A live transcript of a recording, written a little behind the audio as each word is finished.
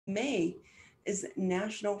May is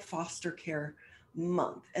National Foster Care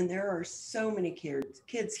Month, and there are so many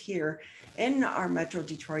kids here in our Metro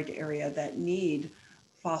Detroit area that need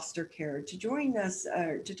foster care. To join us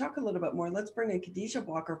to talk a little bit more, let's bring in Khadija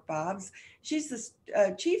Walker-Fobbs. She's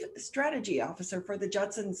the Chief Strategy Officer for the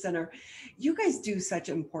Judson Center. You guys do such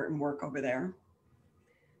important work over there.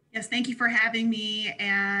 Yes, thank you for having me.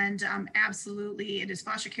 And absolutely, it is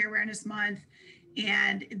Foster Care Awareness Month.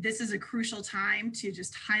 And this is a crucial time to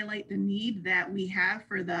just highlight the need that we have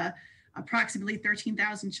for the approximately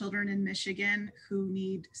 13,000 children in Michigan who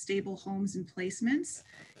need stable homes and placements,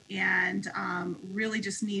 and really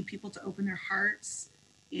just need people to open their hearts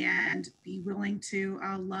and be willing to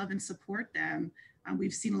love and support them.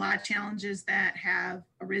 We've seen a lot of challenges that have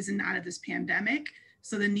arisen out of this pandemic.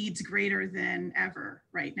 So the need's greater than ever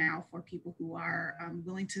right now for people who are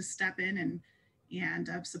willing to step in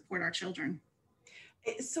and support our children.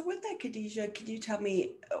 So with that, Khadija, could you tell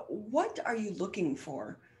me, what are you looking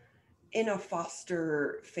for in a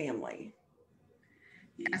foster family?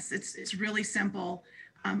 Yes, it's really simple.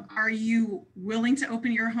 Are you willing to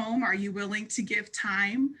open your home? Are you willing to give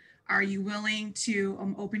time? Are you willing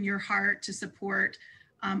to open your heart to support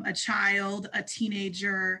a child, a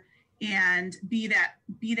teenager, and be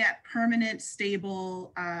that permanent,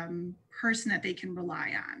 stable person that they can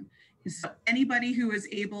rely on? So anybody who is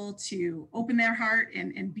able to open their heart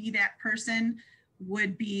and be that person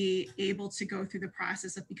would be able to go through the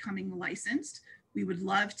process of becoming licensed. We would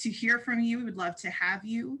love to hear from you. We would love to have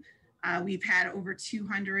you. We've had over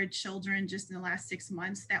 200 children just in the last 6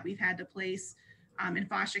 months that we've had to place in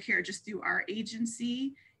foster care just through our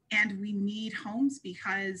agency. And we need homes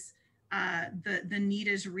because the need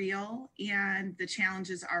is real and the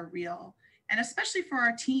challenges are real. And especially for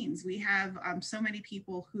our teens, we have so many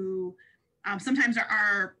people who sometimes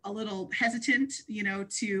are a little hesitant,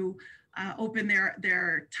 to open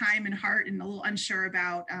their time and heart, and a little unsure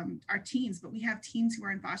about our teens. But we have teens who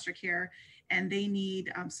are in foster care, and they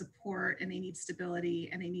need support, and they need stability,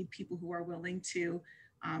 and they need people who are willing to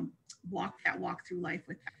walk through life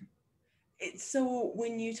with them. So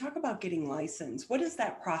when you talk about getting licensed, what is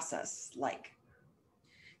that process like?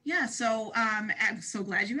 Yeah, so I'm so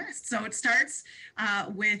glad you asked. So it starts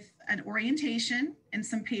with an orientation and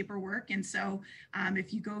some paperwork. And so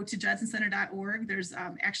if you go to judsoncenter.org, there's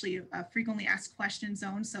actually a frequently asked questions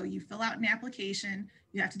zone. So you fill out an application,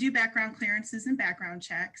 you have to do background clearances and background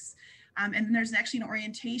checks. And then there's actually an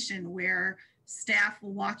orientation where staff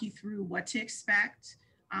will walk you through what to expect,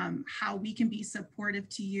 how we can be supportive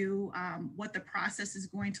to you, what the process is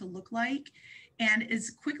going to look like. And as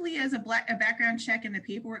quickly as a background check and the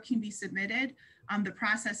paperwork can be submitted, the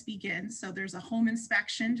process begins. So there's a home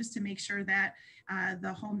inspection just to make sure that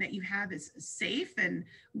the home that you have is safe, and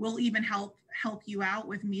we'll even help you out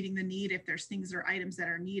with meeting the need if there's things or items that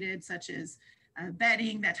are needed, such as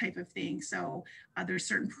bedding, that type of thing. So there's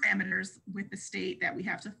certain parameters with the state that we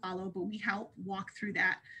have to follow, but we help walk through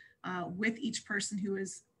that with each person who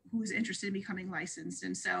is interested in becoming licensed.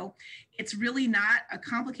 And so it's really not a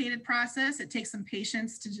complicated process. It takes some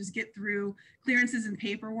patience to just get through clearances and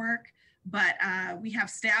paperwork. But we have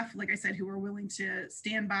staff, like I said, who are willing to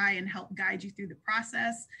stand by and help guide you through the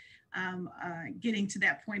process, getting to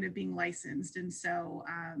that point of being licensed. And so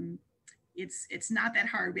it's not that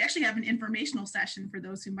hard. We actually have an informational session for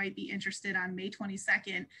those who might be interested on May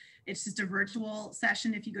 22nd. It's just a virtual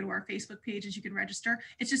session. If you go to our Facebook pages, you can register.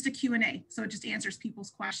 It's just a Q&A. So it just answers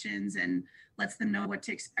people's questions and lets them know what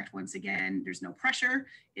to expect. Once again, there's no pressure.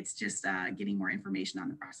 It's just getting more information on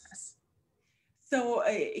the process. So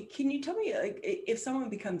can you tell me, if someone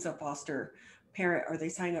becomes a foster parent or they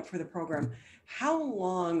sign up for the program, how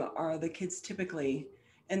long are the kids typically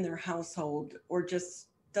in their household, or just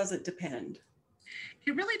does it depend?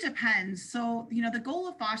 It really depends. So, the goal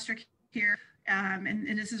of foster care,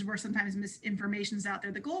 and this is where sometimes misinformation is out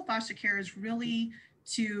there, the goal of foster care is really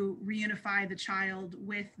to reunify the child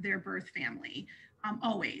with their birth family,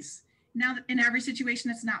 always. Now, in every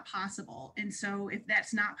situation, it's not possible. And so if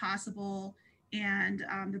that's not possible and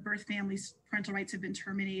the birth family's parental rights have been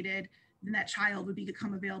terminated, then that child would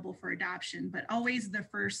become available for adoption. But always the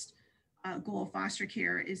first goal of foster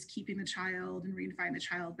care is keeping the child and reunifying the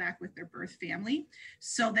child back with their birth family.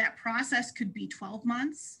 So that process could be 12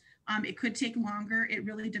 months. It could take longer. It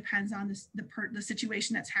really depends on the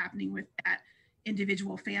situation that's happening with that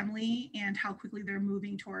individual family and how quickly they're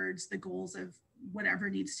moving towards the goals of whatever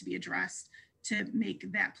needs to be addressed to make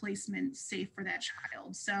that placement safe for that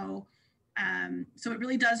child. So it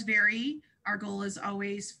really does vary. Our goal is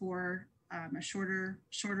always for a shorter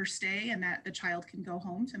stay, and that the child can go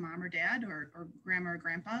home to mom or dad or grandma or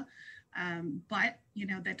grandpa. But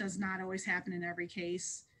that does not always happen in every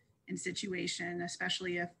case. and situation,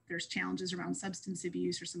 especially if there's challenges around substance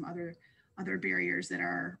abuse or some other barriers that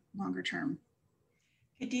are longer term.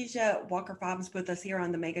 Khadija Walker-Fobbs with us here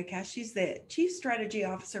on the MegaCast. She's the Chief Strategy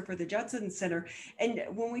Officer for the Judson Center. And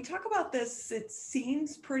when we talk about this, it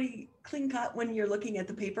seems pretty clean cut when you're looking at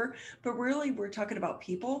the paper, but really we're talking about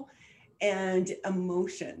people and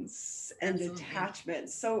emotions and Absolutely.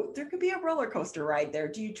 attachments. So there could be a roller coaster ride there.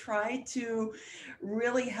 Do you try to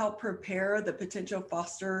really help prepare the potential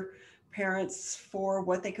foster parents for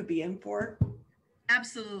what they could be in for?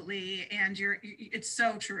 Absolutely. And it's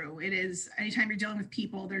so true. It is, anytime you're dealing with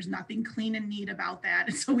people, there's nothing clean and neat about that.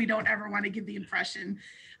 And so we don't ever want to give the impression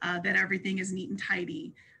that everything is neat and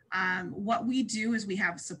tidy. What we do is we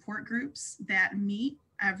have support groups that meet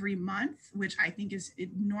every month, which I think is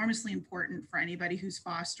enormously important for anybody who's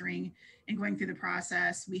fostering and going through the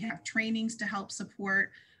process. We have trainings to help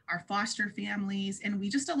support our foster families, and we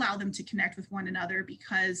just allow them to connect with one another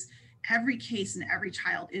because every case and every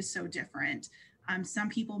child is so different. Some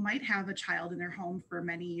people might have a child in their home for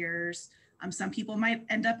many years. Some people might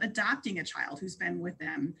end up adopting a child who's been with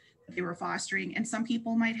them that they were fostering. And some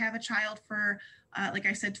people might have a child for, like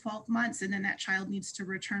I said, 12 months, and then that child needs to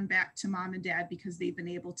return back to mom and dad because they've been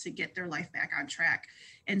able to get their life back on track.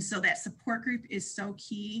 And so that support group is so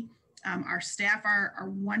key. Our staff are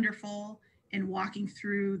wonderful in walking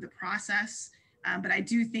through the process. But I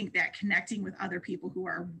do think that connecting with other people who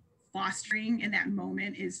are fostering in that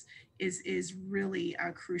moment is really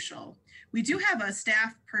crucial. We do have a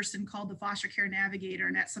staff person called the Foster Care Navigator,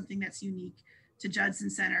 and that's something that's unique to Judson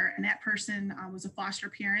Center. And that person was a foster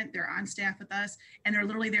parent. They're on staff with us, and they're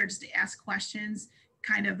literally there just to ask questions,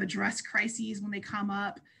 kind of address crises when they come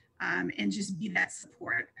up, and just be that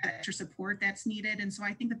support, extra support that's needed. And so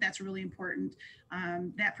I think that that's really important.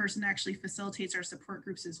 That person actually facilitates our support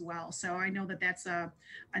groups as well. So I know that that's a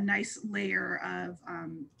nice layer of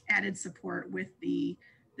added support with the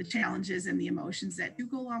challenges and the emotions that do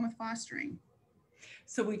go along with fostering.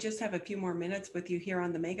 So we just have a few more minutes with you here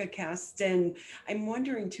on the MegaCast. And I'm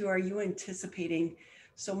wondering too, are you anticipating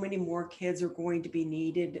so many more kids are going to be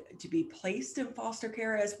needed to be placed in foster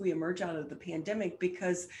care as we emerge out of the pandemic?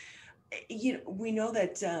 Because we know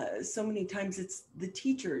that so many times it's the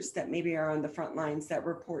teachers that maybe are on the front lines that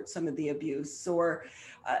report some of the abuse, or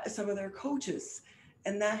some of their coaches.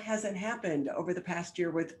 And that hasn't happened over the past year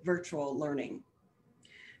with virtual learning.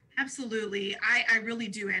 Absolutely. I really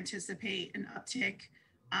do anticipate an uptick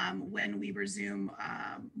when we resume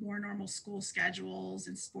more normal school schedules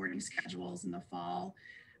and sporting schedules in the fall.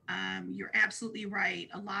 You're absolutely right.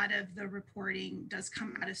 A lot of the reporting does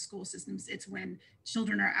come out of school systems. It's when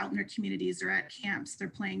children are out in their communities, they're at camps, they're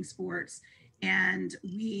playing sports. And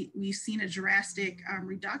we've seen a drastic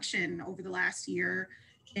reduction over the last year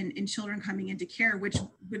in children coming into care, which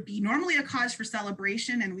would be normally a cause for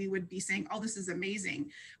celebration. And we would be saying, oh, this is amazing.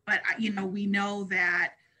 But, we know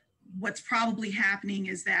that what's probably happening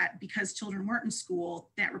is that because children weren't in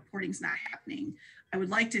school, that reporting's not happening. I would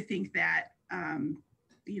like to think that,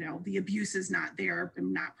 the abuse is not there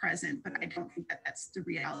and not present, but I don't think that that's the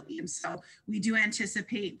reality. And so we do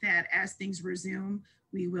anticipate that as things resume,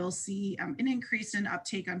 we will see an increase in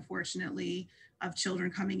uptake, unfortunately, of children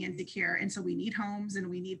coming into care. And so we need homes and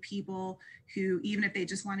we need people who, even if they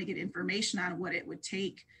just want to get information on what it would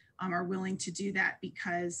take, are willing to do that,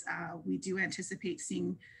 because we do anticipate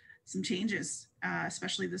seeing some changes,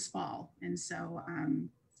 especially this fall. And so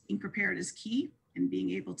being prepared is key, and being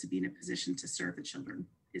able to be in a position to serve the children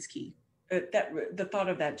is key. The thought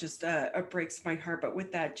of that just breaks my heart. But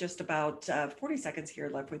with that, just about 40 seconds here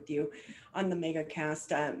left with you on the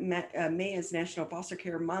MegaCast. May is National Foster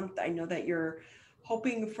Care Month. I know that you're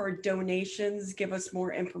hoping for donations. Give us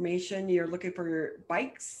more information. You're looking for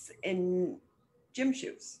bikes and gym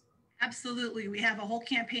shoes. Absolutely. We have a whole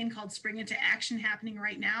campaign called Spring Into Action happening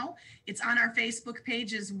right now. It's on our Facebook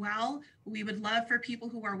page as well. We would love for people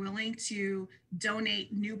who are willing to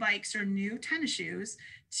donate new bikes or new tennis shoes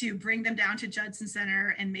to bring them down to Judson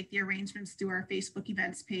Center and make the arrangements through our Facebook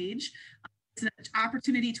events page. It's an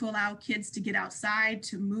opportunity to allow kids to get outside,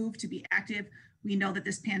 to move, to be active. We know that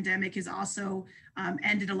this pandemic has also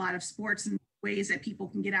ended a lot of sports and ways that people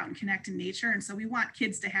can get out and connect in nature. And so we want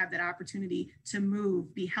kids to have that opportunity to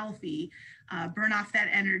move, be healthy, burn off that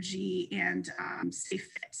energy, and stay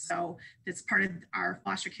fit. So that's part of our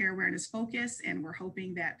foster care awareness focus, and we're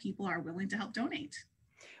hoping that people are willing to help donate.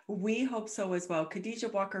 We hope so as well.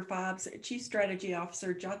 Khadija Walker-Fobbs, Chief Strategy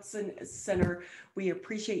Officer, Judson Center. We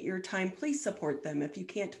appreciate your time. Please support them. If you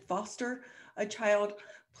can't foster a child,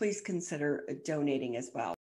 please consider donating as well.